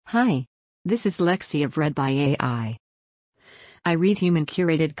Hi. This is Lexi of Read by AI. I read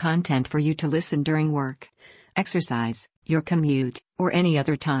human-curated content for you to listen during work, exercise, your commute, or any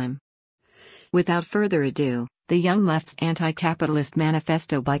other time. Without further ado, The Young Left's Anti-Capitalist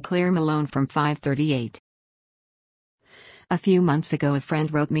Manifesto by Claire Malone from 538. A few months ago a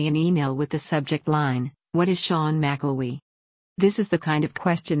friend wrote me an email with the subject line, "What is Sean McElwee?" This is the kind of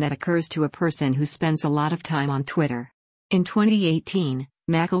question that occurs to a person who spends a lot of time on Twitter. In 2018,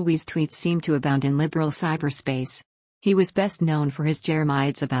 McElwee's tweets seemed to abound in liberal cyberspace. He was best known for his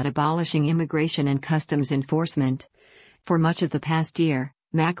jeremiads about abolishing immigration and customs enforcement. For much of the past year,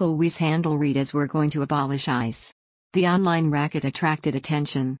 McElwee's handle read as "We're going to abolish ICE." The online racket attracted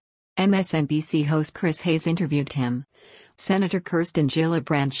attention. MSNBC host Chris Hayes interviewed him. Senator Kirsten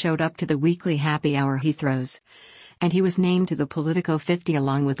Gillibrand showed up to the weekly happy hour he throws. And he was named to the Politico 50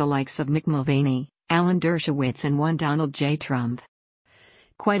 along with the likes of Mick Mulvaney, Alan Dershowitz and one Donald J. Trump.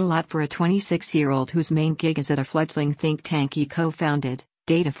 Quite a lot for a 26-year-old whose main gig is at a fledgling think tank he co-founded,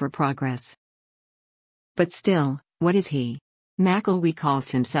 Data for Progress. But still, what is he? McElwee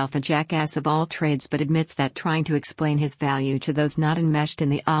calls himself a jackass of all trades but admits that trying to explain his value to those not enmeshed in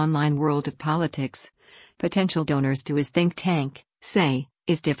the online world of politics, potential donors to his think tank, say,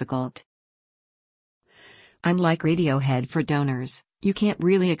 is difficult. I'm like Radiohead for donors, you can't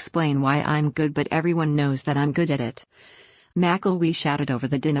really explain why I'm good but everyone knows that I'm good at it. McElwee shouted over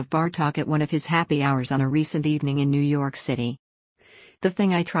the din of bar talk at one of his happy hours on a recent evening in New York City. The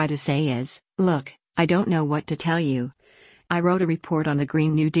thing I try to say is, look, I don't know what to tell you. I wrote a report on the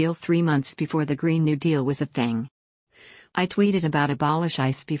Green New Deal 3 months before the Green New Deal was a thing. I tweeted about abolish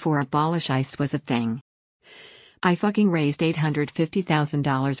ICE before abolish ICE was a thing. I fucking raised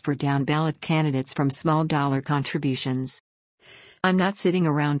 $850,000 for down-ballot candidates from small dollar contributions. I'm not sitting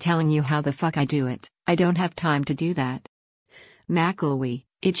around telling you how the fuck I do it, I don't have time to do that. McElwee,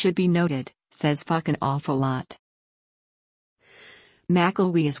 it should be noted, says fucking awful lot.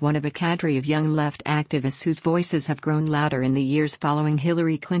 McElwee is one of a cadre of young left activists whose voices have grown louder in the years following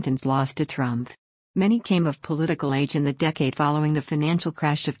Hillary Clinton's loss to Trump. Many came of political age in the decade following the financial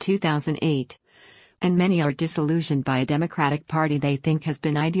crash of 2008. And many are disillusioned by a Democratic Party they think has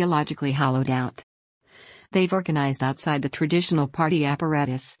been ideologically hollowed out. They've organized outside the traditional party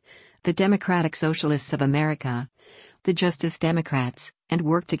apparatus, the Democratic Socialists of America, the Justice Democrats, and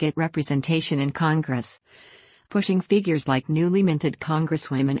worked to get representation in Congress, pushing figures like newly minted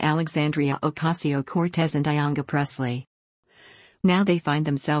Congresswomen Alexandria Ocasio-Cortez and Ayanna Pressley. Now they find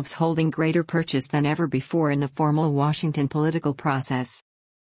themselves holding greater purchase than ever before in the formal Washington political process.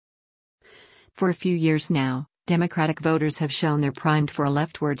 For a few years now, Democratic voters have shown they're primed for a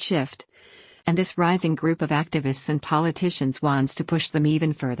leftward shift. And this rising group of activists and politicians wants to push them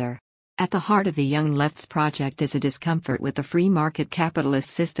even further. At the heart of the Young Left's project is a discomfort with the free market capitalist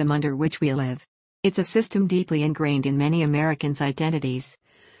system under which we live. It's a system deeply ingrained in many Americans' identities.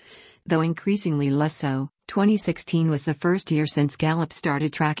 Though increasingly less so, 2016 was the first year since Gallup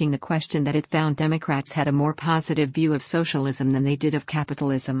started tracking the question that it found Democrats had a more positive view of socialism than they did of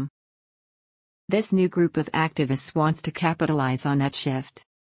capitalism. This new group of activists wants to capitalize on that shift.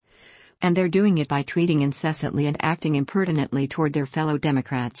 And they're doing it by tweeting incessantly and acting impertinently toward their fellow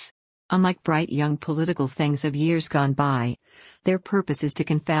Democrats. Unlike bright young political things of years gone by, their purpose is to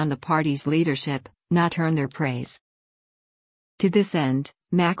confound the party's leadership, not earn their praise. To this end,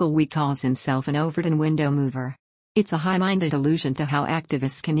 McElwee calls himself an Overton window mover. It's a high-minded allusion to how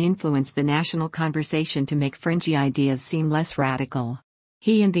activists can influence the national conversation to make fringy ideas seem less radical.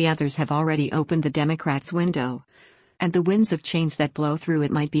 He and the others have already opened the Democrats' window, and the winds of change that blow through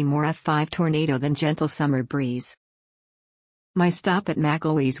it might be more F5 tornado than gentle summer breeze. My stop at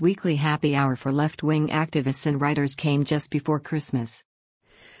McElwee's weekly happy hour for left-wing activists and writers came just before Christmas.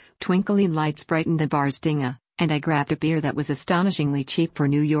 Twinkly lights brightened the bar's dinga, and I grabbed a beer that was astonishingly cheap for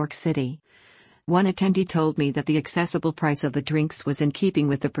New York City. One attendee told me that the accessible price of the drinks was in keeping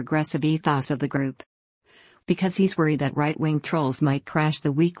with the progressive ethos of the group. Because he's worried that right-wing trolls might crash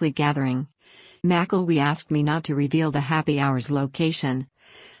the weekly gathering, McElwee asked me not to reveal the happy hour's location.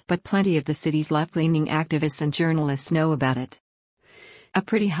 But plenty of the city's left-leaning activists and journalists know about it. A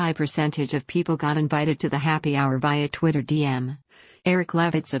pretty high percentage of people got invited to the happy hour via Twitter DM, Eric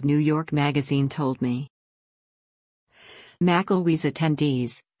Levitz of New York Magazine told me. McElwee's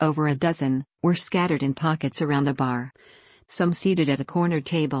attendees, over a dozen, were scattered in pockets around the bar. Some seated at a corner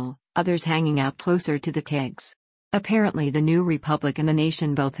table, others hanging out closer to the kegs. Apparently the New Republic and the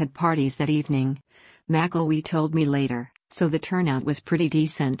Nation both had parties that evening, McElwee told me later, so the turnout was pretty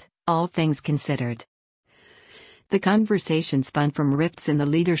decent, all things considered. The conversation spun from rifts in the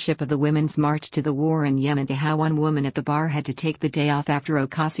leadership of the Women's March to the war in Yemen to how one woman at the bar had to take the day off after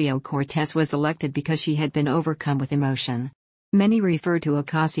Ocasio-Cortez was elected because she had been overcome with emotion. Many refer to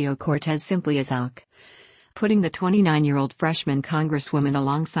Ocasio-Cortez simply as Oc, putting the 29-year-old freshman congresswoman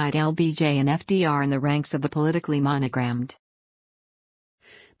alongside LBJ and FDR in the ranks of the politically monogrammed.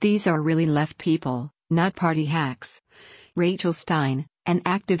 These are really left people, not party hacks. Rachel Stein, an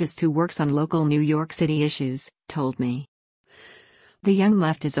activist who works on local New York City issues, told me. The Young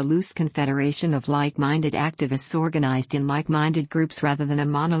Left is a loose confederation of like-minded activists organized in like-minded groups rather than a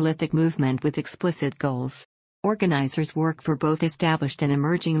monolithic movement with explicit goals. Organizers work for both established and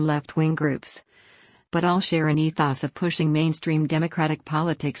emerging left-wing groups, but all share an ethos of pushing mainstream democratic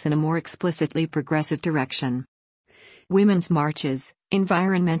politics in a more explicitly progressive direction. Women's marches,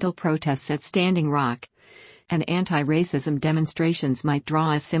 environmental protests at Standing Rock, and anti-racism demonstrations might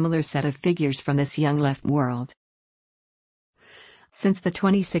draw a similar set of figures from this young left world. Since the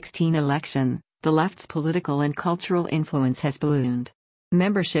 2016 election, the left's political and cultural influence has ballooned.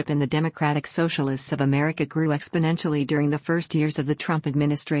 Membership in the Democratic Socialists of America grew exponentially during the first years of the Trump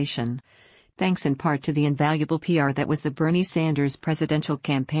administration, thanks in part to the invaluable PR that was the Bernie Sanders presidential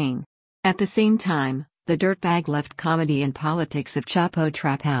campaign. At the same time, the dirtbag left comedy and politics of Chapo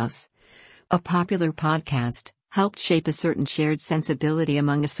Trap House, a popular podcast, helped shape a certain shared sensibility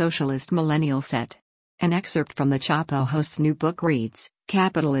among a socialist millennial set. An excerpt from the Chapo host's new book reads,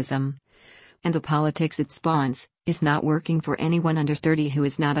 "Capitalism, and the politics it spawns, is not working for anyone under 30 who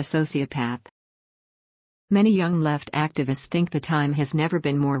is not a sociopath." Many young left activists think the time has never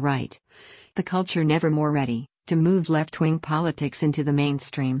been more right, the culture never more ready, to move left-wing politics into the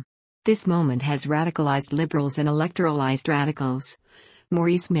mainstream. This moment has radicalized liberals and electoralized radicals.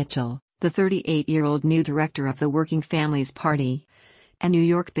 Maurice Mitchell, the 38-year-old new director of the Working Families Party, a New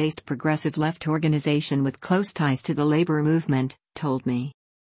York-based progressive left organization with close ties to the labor movement, told me.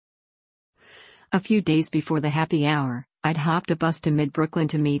 A few days before the happy hour, I'd hopped a bus to mid-Brooklyn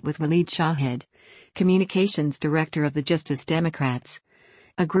to meet with Waleed Shahid, communications director of the Justice Democrats,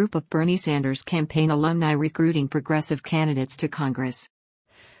 a group of Bernie Sanders campaign alumni recruiting progressive candidates to Congress.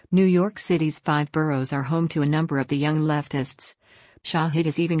 New York City's 5 boroughs are home to a number of the young leftists. Shahid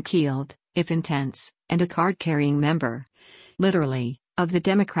is even-keeled, if intense, and a card-carrying member, literally, of the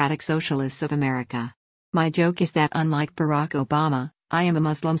Democratic Socialists of America. "My joke is that unlike Barack Obama, I am a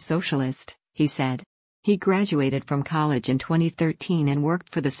Muslim socialist," he said. He graduated from college in 2013 and worked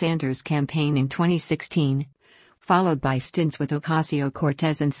for the Sanders campaign in 2016, followed by stints with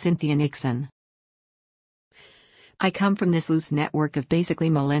Ocasio-Cortez and Cynthia Nixon. "I come from this loose network of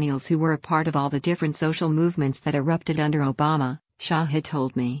basically millennials who were a part of all the different social movements that erupted under Obama," Shahid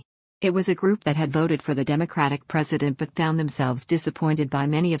told me. It was a group that had voted for the Democratic president but found themselves disappointed by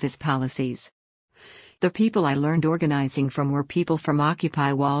many of his policies. "The people I learned organizing from were people from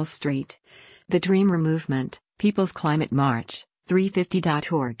Occupy Wall Street, the Dreamer Movement, People's Climate March,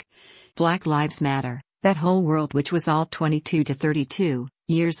 350.org, Black Lives Matter, that whole world which was all 22 to 32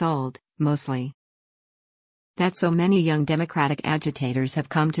 years old, mostly." That so many young Democratic agitators have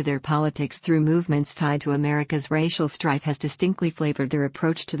come to their politics through movements tied to America's racial strife has distinctly flavored their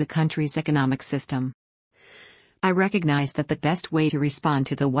approach to the country's economic system. "I recognized that the best way to respond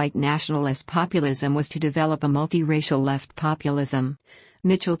to the white nationalist populism was to develop a multiracial left populism,"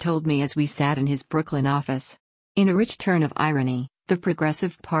 Mitchell told me as we sat in his Brooklyn office. In a rich turn of irony, the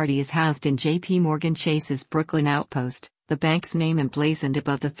Progressive Party is housed in J.P. Morgan Chase's Brooklyn Outpost, the bank's name emblazoned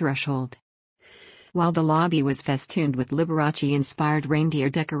above the threshold. While the lobby was festooned with Liberace-inspired reindeer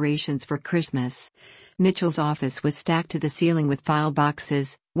decorations for Christmas, Mitchell's office was stacked to the ceiling with file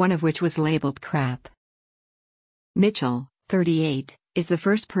boxes, one of which was labeled "crap." Mitchell, 38, is the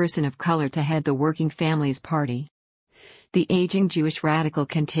first person of color to head the Working Families Party. The aging Jewish radical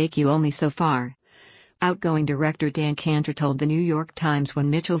can take you only so far. Outgoing director Dan Cantor told the New York Times when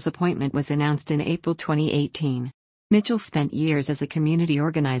Mitchell's appointment was announced in April 2018. Mitchell spent years as a community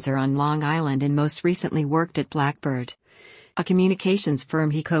organizer on Long Island and most recently worked at Blackbird, a communications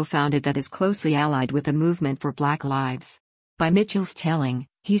firm he co-founded that is closely allied with the movement for Black Lives. By Mitchell's telling,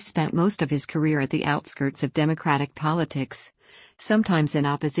 he spent most of his career at the outskirts of Democratic politics, sometimes in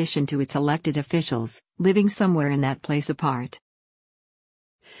opposition to its elected officials, living somewhere in that place apart.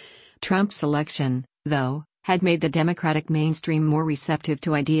 Trump's election, though, had made the Democratic mainstream more receptive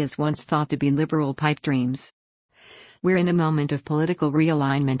to ideas once thought to be liberal pipe dreams. "We're in a moment of political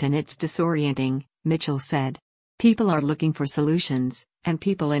realignment and it's disorienting," Mitchell said. "People are looking for solutions, and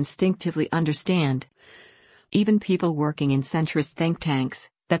people instinctively understand, even people working in centrist think tanks,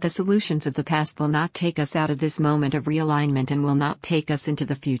 that the solutions of the past will not take us out of this moment of realignment and will not take us into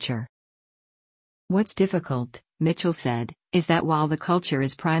the future." "What's difficult," Mitchell said, is that while the culture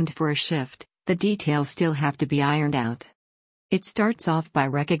is primed for a shift, the details still have to be ironed out. It starts off by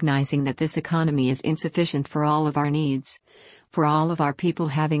recognizing that this economy is insufficient for all of our needs, for all of our people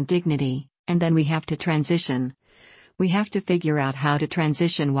having dignity, and then we have to transition. We have to figure out how to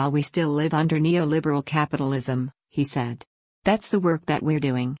transition while we still live under neoliberal capitalism, he said. That's the work that we're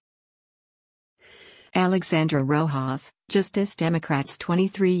doing. Alexandra Rojas, Justice Democrats'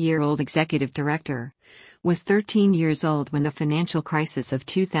 23-year-old executive director, was 13 years old when the financial crisis of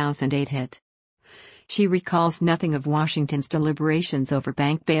 2008 hit. She recalls nothing of Washington's deliberations over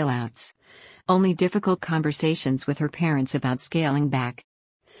bank bailouts, only difficult conversations with her parents about scaling back.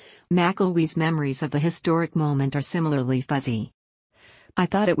 McElwee's memories of the historic moment are similarly fuzzy. I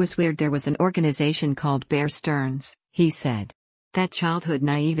thought it was weird there was an organization called Bear Stearns, he said. That childhood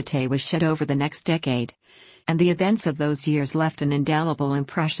naivete was shed over the next decade, and the events of those years left an indelible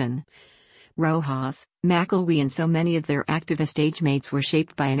impression. Rojas, McElwee and so many of their activist age mates were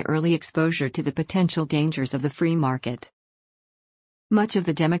shaped by an early exposure to the potential dangers of the free market. Much of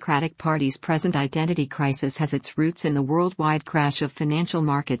the Democratic Party's present identity crisis has its roots in the worldwide crash of financial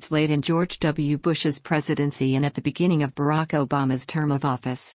markets late in George W. Bush's presidency and at the beginning of Barack Obama's term of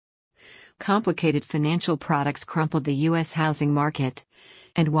office. Complicated financial products crumpled the U.S. housing market,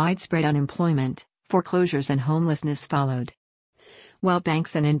 and widespread unemployment, foreclosures and homelessness followed. While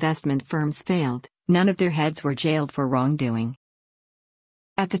banks and investment firms failed, none of their heads were jailed for wrongdoing.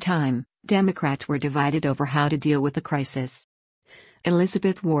 At the time, Democrats were divided over how to deal with the crisis.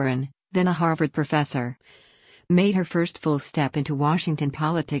 Elizabeth Warren, then a Harvard professor, made her first full step into Washington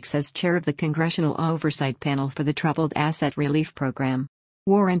politics as chair of the Congressional Oversight Panel for the Troubled Asset Relief Program.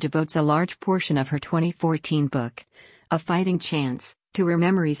 Warren devotes a large portion of her 2014 book, A Fighting Chance, to her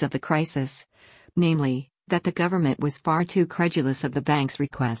memories of the crisis, namely, that the government was far too credulous of the bank's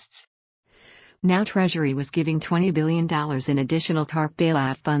requests. Now Treasury was giving $20 billion in additional TARP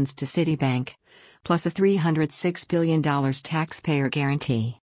bailout funds to Citibank, plus a $306 billion taxpayer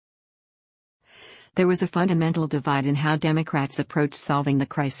guarantee. There was a fundamental divide in how Democrats approached solving the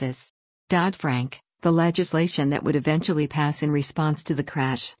crisis. Dodd-Frank, the legislation that would eventually pass in response to the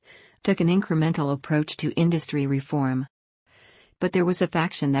crash, took an incremental approach to industry reform. But there was a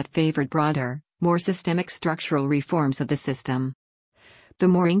faction that favored broader, more systemic structural reforms of the system. The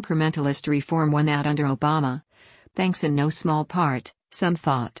more incrementalist reform won out under Obama, thanks in no small part, some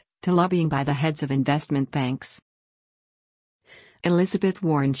thought, to lobbying by the heads of investment banks. Elizabeth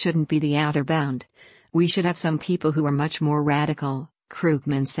Warren shouldn't be the outer bound. We should have some people who are much more radical,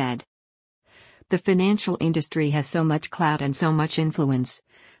 Krugman said. The financial industry has so much clout and so much influence,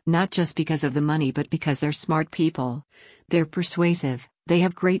 not just because of the money but because they're smart people. They're persuasive, they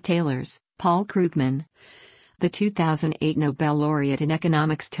have great tailors, Paul Krugman, the 2008 Nobel laureate in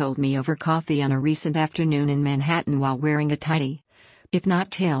economics, told me over coffee on a recent afternoon in Manhattan while wearing a tidy, if not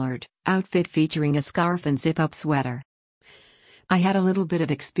tailored, outfit featuring a scarf and zip-up sweater. I had a little bit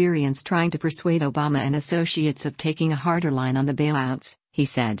of experience trying to persuade Obama and associates of taking a harder line on the bailouts, he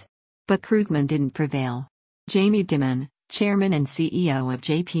said. But Krugman didn't prevail. Jamie Dimon, chairman and CEO of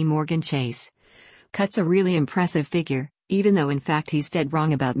J.P. Morgan Chase, cuts a really impressive figure, even though in fact he's dead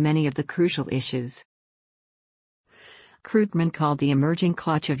wrong about many of the crucial issues. Krugman called the emerging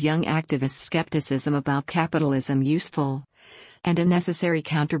clutch of young activists' skepticism about capitalism useful and a necessary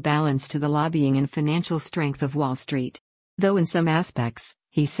counterbalance to the lobbying and financial strength of Wall Street. Though in some aspects,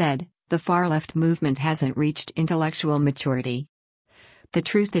 he said, the far-left movement hasn't reached intellectual maturity. The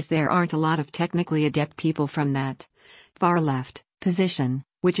truth is there aren't a lot of technically adept people from that far-left position,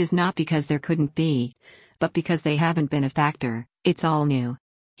 which is not because there couldn't be, but because they haven't been a factor. It's all new.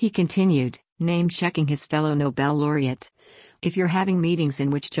 He continued, name-checking his fellow Nobel laureate. If you're having meetings in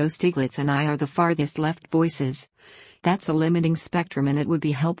which Joe Stiglitz and I are the farthest left voices, that's a limiting spectrum and it would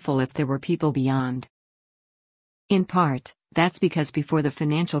be helpful if there were people beyond. In part, that's because before the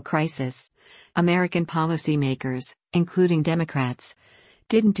financial crisis, American policymakers, including Democrats,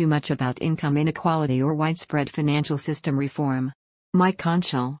 didn't do much about income inequality or widespread financial system reform. Mike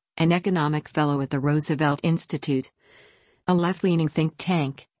Conchal, an economic fellow at the Roosevelt Institute, a left-leaning think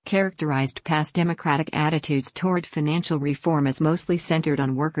tank, characterized past Democratic attitudes toward financial reform as mostly centered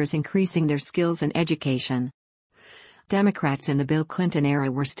on workers increasing their skills and education. Democrats in the Bill Clinton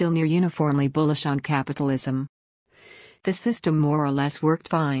era were still near uniformly bullish on capitalism. The system more or less worked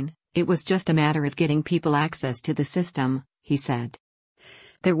fine, it was just a matter of getting people access to the system, he said.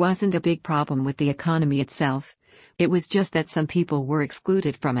 There wasn't a big problem with the economy itself, it was just that some people were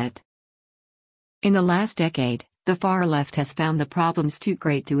excluded from it. In the last decade, the far left has found the problems too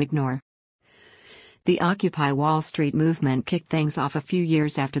great to ignore. The Occupy Wall Street movement kicked things off a few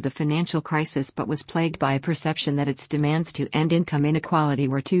years after the financial crisis but was plagued by a perception that its demands to end income inequality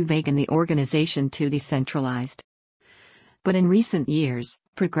were too vague and the organization too decentralized. But in recent years,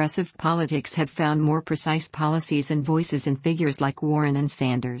 progressive politics have found more precise policies and voices in figures like Warren and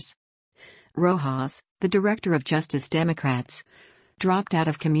Sanders. Rojas, the director of Justice Democrats, dropped out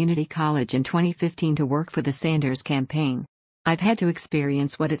of community college in 2015 to work for the Sanders campaign. "I've had to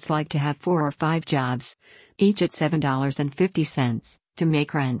experience what it's like to have 4 or 5 jobs, each at $7.50, to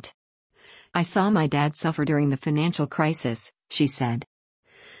make rent. I saw my dad suffer during the financial crisis," she said.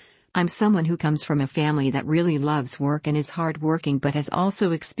 "I'm someone who comes from a family that really loves work and is hardworking but has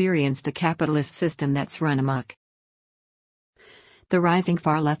also experienced a capitalist system that's run amok. The rising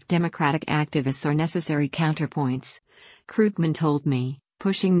far-left Democratic activists are necessary counterpoints," Krugman told me,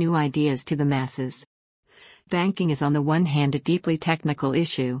 pushing new ideas to the masses. "Banking is on the one hand a deeply technical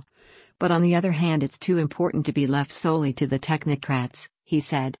issue, but on the other hand it's too important to be left solely to the technocrats," he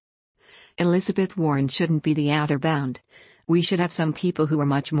said. "Elizabeth Warren shouldn't be the outer bound. We should have some people who are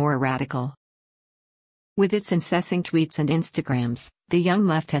much more radical." With its incessant tweets and Instagrams, the Young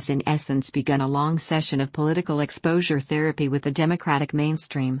Left has in essence begun a long session of political exposure therapy with the Democratic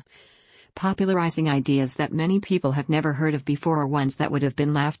mainstream, popularizing ideas that many people have never heard of before or ones that would have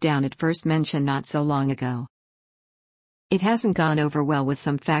been laughed down at first mention not so long ago. It hasn't gone over well with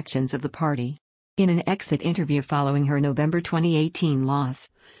some factions of the party. In an exit interview following her November 2018 loss,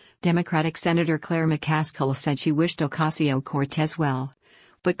 Democratic Senator Claire McCaskill said she wished Ocasio-Cortez well,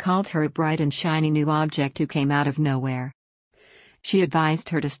 but called her a bright and shiny new object who came out of nowhere. She advised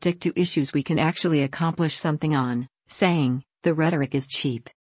her to stick to issues we can actually accomplish something on, saying, "The rhetoric is cheap.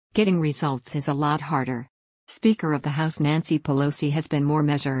 Getting results is a lot harder." Speaker of the House Nancy Pelosi has been more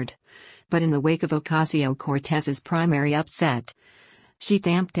measured, but in the wake of Ocasio-Cortez's primary upset, she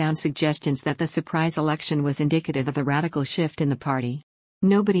tamped down suggestions that the surprise election was indicative of a radical shift in the party.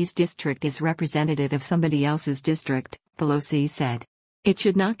 "Nobody's district is representative of somebody else's district," Pelosi said. "It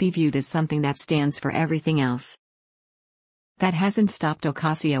should not be viewed as something that stands for everything else." That hasn't stopped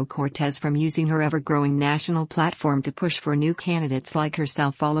Ocasio-Cortez from using her ever-growing national platform to push for new candidates like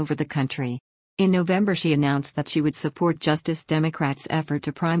herself all over the country. In November she announced that she would support Justice Democrats' effort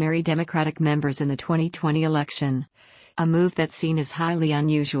to primary Democratic members in the 2020 election, a move that's seen as highly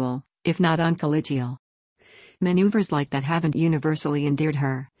unusual, if not uncollegial. Maneuvers like that haven't universally endeared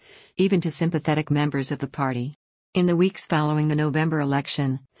her, even to sympathetic members of the party. In the weeks following the November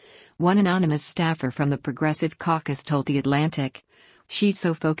election, one anonymous staffer from the Progressive Caucus told The Atlantic, "She's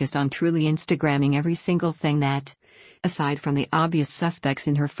so focused on truly Instagramming every single thing that, aside from the obvious suspects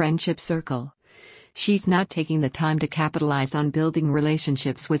in her friendship circle, she's not taking the time to capitalize on building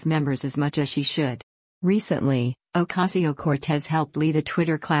relationships with members as much as she should." Recently, Ocasio-Cortez helped lead a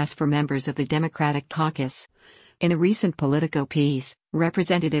Twitter class for members of the Democratic Caucus. In a recent Politico piece,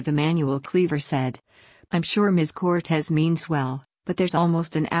 Representative Emmanuel Cleaver said, "I'm sure Ms. Cortez means well, but there's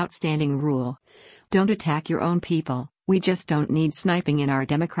almost an outstanding rule. Don't attack your own people. We just don't need sniping in our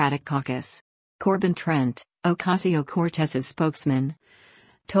Democratic caucus." Corbin Trent, Ocasio-Cortez's spokesman,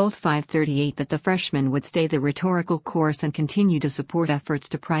 told 538 that the freshman would stay the rhetorical course and continue to support efforts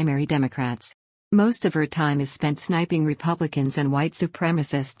to primary Democrats. "Most of her time is spent sniping Republicans and white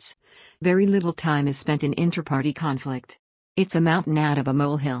supremacists. Very little time is spent in inter-party conflict. It's a mountain out of a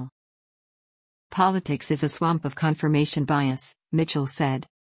molehill." "Politics is a swamp of confirmation bias," Mitchell said.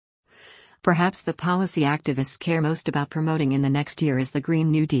 "Perhaps the policy activists care most about promoting in the next year is the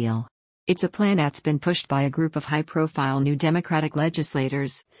Green New Deal. It's a plan that's been pushed by a group of high-profile new Democratic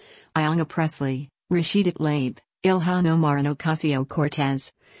legislators, Ayanna Pressley, Rashida Tlaib, Ilhan Omar and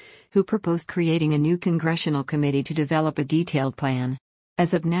Ocasio-Cortez, who proposed creating a new congressional committee to develop a detailed plan.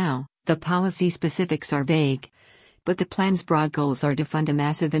 As of now, the policy specifics are vague, but the plan's broad goals are to fund a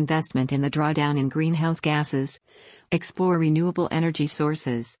massive investment in the drawdown in greenhouse gases, explore renewable energy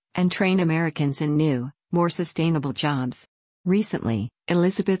sources, and train Americans in new, more sustainable jobs. Recently,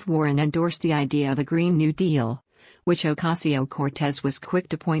 Elizabeth Warren endorsed the idea of a Green New Deal, which Ocasio-Cortez was quick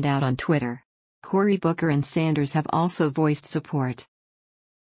to point out on Twitter. Cory Booker and Sanders have also voiced support.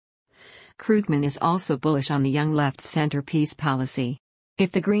 Krugman is also bullish on the Young Left's centerpiece policy.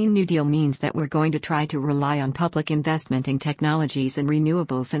 "If the Green New Deal means that we're going to try to rely on public investment in technologies and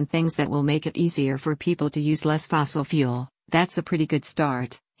renewables and things that will make it easier for people to use less fossil fuel, that's a pretty good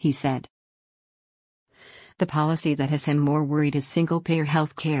start," he said. The policy that has him more worried is single-payer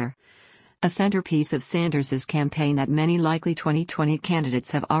health care, a centerpiece of Sanders's campaign that many likely 2020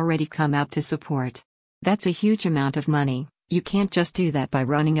 candidates have already come out to support. "That's a huge amount of money. You can't just do that by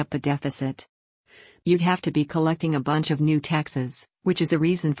running up the deficit. You'd have to be collecting a bunch of new taxes, which is a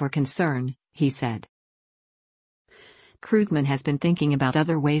reason for concern," he said. Krugman has been thinking about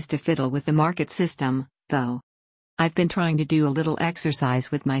other ways to fiddle with the market system, though. I've been trying to do a little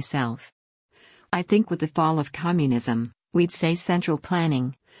exercise with myself. I think with the fall of communism, we'd say central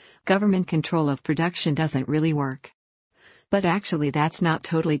planning, government control of production doesn't really work. But actually that's not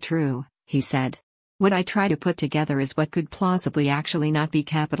totally true, he said. What I try to put together is what could plausibly actually not be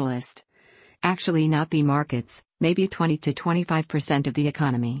capitalist. Actually not be markets, maybe 20 to 25% of the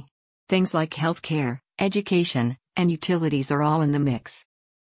economy. Things like healthcare, education, and utilities are all in the mix.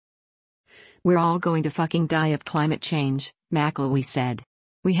 We're all going to fucking die of climate change, McElwee said.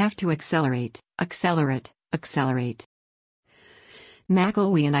 We have to accelerate.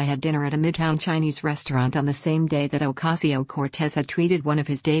 McElwee and I had dinner at a Midtown Chinese restaurant on the same day that Ocasio-Cortez had tweeted one of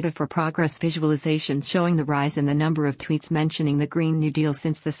his Data for Progress visualizations showing the rise in the number of tweets mentioning the Green New Deal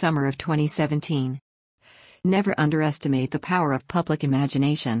since the summer of 2017. Never underestimate the power of public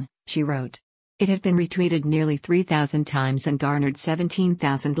imagination, she wrote. It had been retweeted nearly 3,000 times and garnered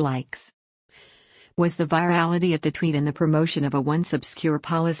 17,000 likes. Was the virality of the tweet and the promotion of a once obscure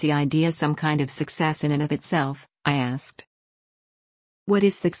policy idea some kind of success in and of itself? I asked. What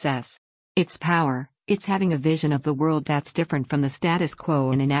is success? It's power, it's having a vision of the world that's different from the status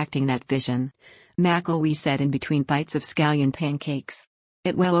quo and enacting that vision, McElwee said in between bites of scallion pancakes.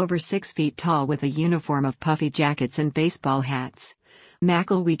 At well over 6 feet tall with a uniform of puffy jackets and baseball hats,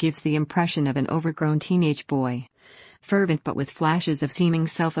 McElwee gives the impression of an overgrown teenage boy. Fervent but with flashes of seeming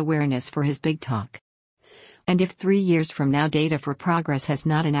self-awareness for his big talk. And if 3 years from now Data for Progress has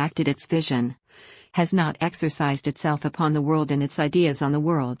not enacted its vision, has not exercised itself upon the world and its ideas on the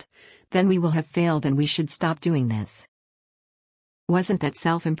world, then we will have failed and we should stop doing this. Wasn't that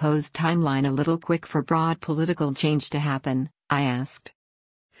self-imposed timeline a little quick for broad political change to happen? I asked.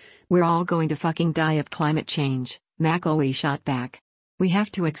 We're all going to fucking die of climate change, McElwee shot back. We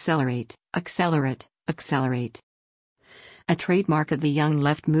have to accelerate. A trademark of the Young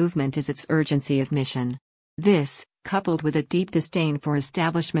Left movement is its urgency of mission. This, coupled with a deep disdain for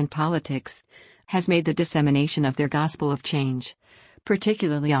establishment politics, has made the dissemination of their gospel of change,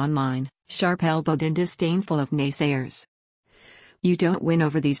 particularly online, sharp-elbowed and disdainful of naysayers. You don't win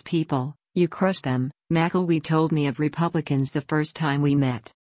over these people, you crush them, McElwee told me of Republicans the first time we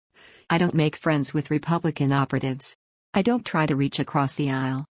met. I don't make friends with Republican operatives. I don't try to reach across the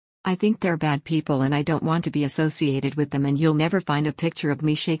aisle. I think they're bad people and I don't want to be associated with them, and you'll never find a picture of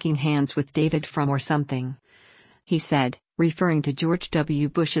me shaking hands with David Frum or something, he said, referring to George W.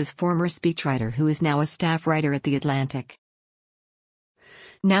 Bush's former speechwriter who is now a staff writer at The Atlantic.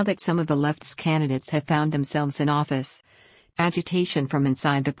 Now that some of the left's candidates have found themselves in office, agitation from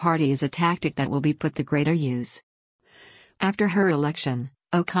inside the party is a tactic that will be put to greater use. After her election,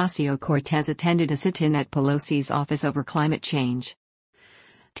 Ocasio-Cortez attended a sit-in at Pelosi's office over climate change.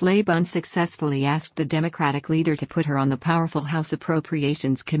 Tlaib unsuccessfully asked the Democratic leader to put her on the powerful House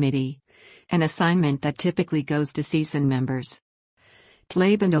Appropriations Committee, an assignment that typically goes to seasoned members.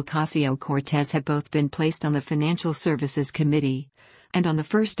 Tlaib and Ocasio-Cortez had both been placed on the Financial Services Committee, and on the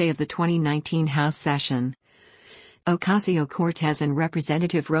first day of the 2019 House session, Ocasio-Cortez and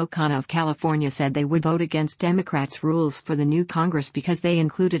Representative Ro Khanna of California said they would vote against Democrats' rules for the new Congress because they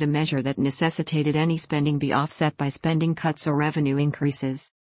included a measure that necessitated any spending be offset by spending cuts or revenue increases.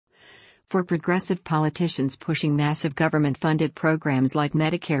 For progressive politicians pushing massive government-funded programs like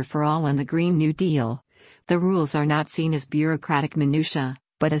Medicare for All and the Green New Deal, the rules are not seen as bureaucratic minutia,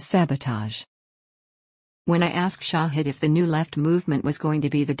 but as sabotage. When I asked Shahid if the New Left movement was going to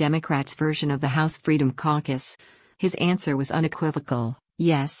be the Democrats' version of the House Freedom Caucus, his answer was unequivocal: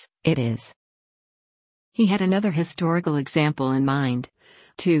 yes, it is. He had another historical example in mind,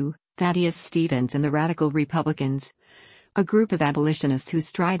 too: Thaddeus Stevens and the Radical Republicans, a group of abolitionists who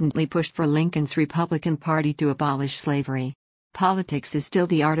stridently pushed for Lincoln's Republican Party to abolish slavery. Politics is still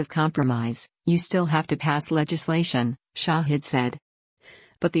the art of compromise, you still have to pass legislation, Shahid said.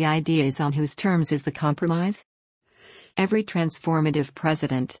 But the idea is on whose terms is the compromise? Every transformative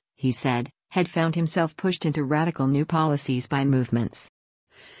president, he said, had found himself pushed into radical new policies by movements.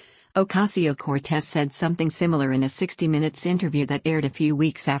 Ocasio-Cortez said something similar in a 60 Minutes interview that aired a few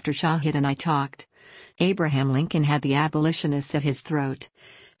weeks after Shahid and I talked. Abraham Lincoln had the abolitionists at his throat.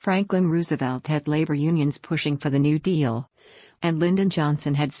 Franklin Roosevelt had labor unions pushing for the New Deal. And Lyndon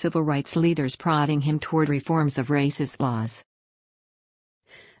Johnson had civil rights leaders prodding him toward reforms of racist laws.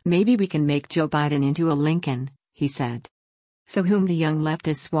 Maybe we can make Joe Biden into a Lincoln, he said. So whom do young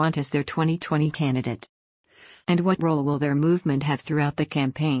leftists want as their 2020 candidate? And what role will their movement have throughout the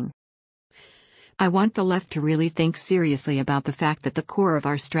campaign? I want the left to really think seriously about the fact that the core of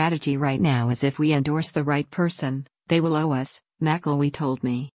our strategy right now is if we endorse the right person, they will owe us, McElwee told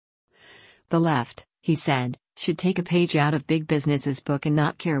me. The left, he said, should take a page out of big business's book and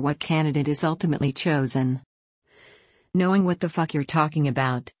not care what candidate is ultimately chosen. Knowing what the fuck you're talking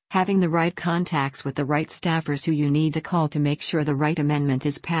about, having the right contacts with the right staffers who you need to call to make sure the right amendment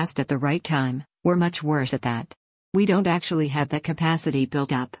is passed at the right time, we're much worse at that. We don't actually have that capacity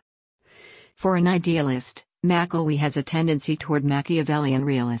built up. For an idealist, McElwee has a tendency toward Machiavellian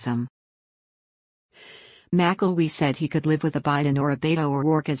realism. McElwee said he could live with a Biden or a Beto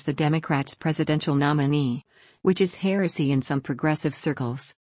O'Rourke as the Democrats' presidential nominee, which is heresy in some progressive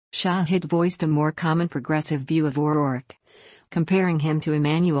circles. Shahid voiced a more common progressive view of O'Rourke, comparing him to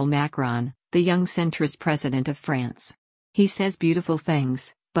Emmanuel Macron, the young centrist president of France. He says beautiful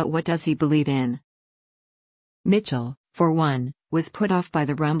things, but what does he believe in? Mitchell, for one, was put off by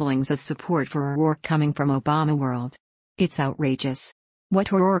the rumblings of support for O'Rourke coming from Obama world. It's outrageous.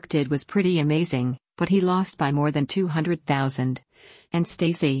 What O'Rourke did was pretty amazing, but he lost by more than 200,000. And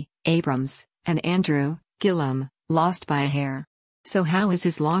Stacey Abrams and Andrew Gillum lost by a hair. So how is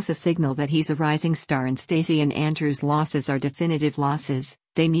his loss a signal that he's a rising star and Stacey and Andrew's losses are definitive losses?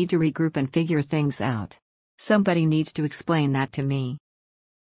 They need to regroup and figure things out. Somebody needs to explain that to me.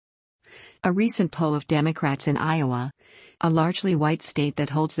 A recent poll of Democrats in Iowa, a largely white state that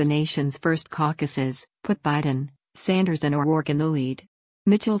holds the nation's first caucuses, put Biden, Sanders and O'Rourke in the lead.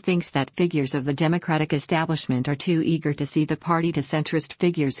 Mitchell thinks that figures of the Democratic establishment are too eager to see the party to centrist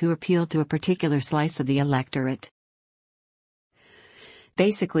figures who appeal to a particular slice of the electorate.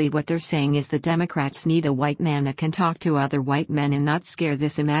 Basically what they're saying is the Democrats need a white man that can talk to other white men and not scare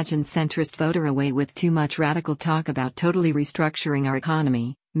this imagined centrist voter away with too much radical talk about totally restructuring our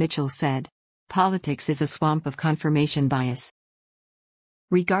economy, Mitchell said. Politics is a swamp of confirmation bias.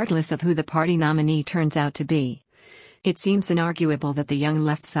 Regardless of who the party nominee turns out to be, it seems inarguable that the young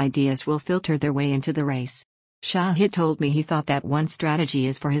left's ideas will filter their way into the race. Shahid told me he thought that one strategy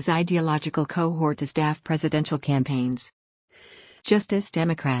is for his ideological cohort to staff presidential campaigns. Justice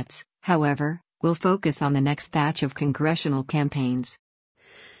Democrats, however, will focus on the next batch of congressional campaigns.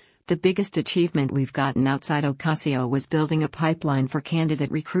 The biggest achievement we've gotten outside Ocasio was building a pipeline for candidate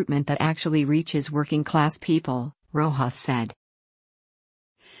recruitment that actually reaches working-class people, Rojas said.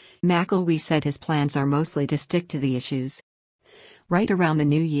 McElwee said his plans are mostly to stick to the issues. Right around the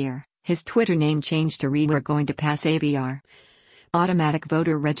new year, his Twitter name changed to read "We're going to pass AVR," automatic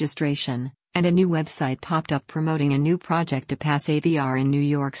voter registration, and a new website popped up promoting a new project to pass AVR in New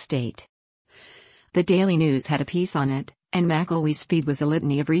York State. The Daily News had a piece on it, and McElwee's feed was a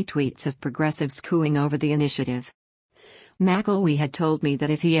litany of retweets of progressives cooing over the initiative. McElwee had told me that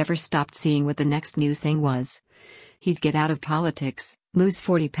if he ever stopped seeing what the next new thing was, he'd get out of politics, lose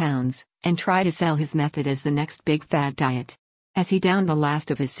 40 pounds, and try to sell his method as the next big fad diet. As he downed the last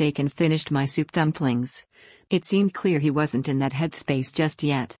of his steak and finished my soup dumplings, it seemed clear he wasn't in that headspace just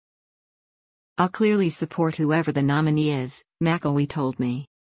yet. I'll clearly support whoever the nominee is, McElwee told me.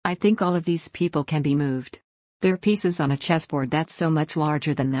 I think all of these people can be moved. They're pieces on a chessboard that's so much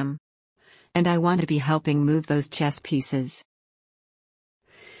larger than them. And I want to be helping move those chess pieces.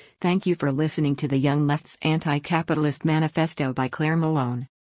 Thank you for listening to the Young Left's Anti-Capitalist Manifesto by Claire Malone.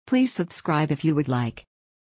 Please subscribe if you would like.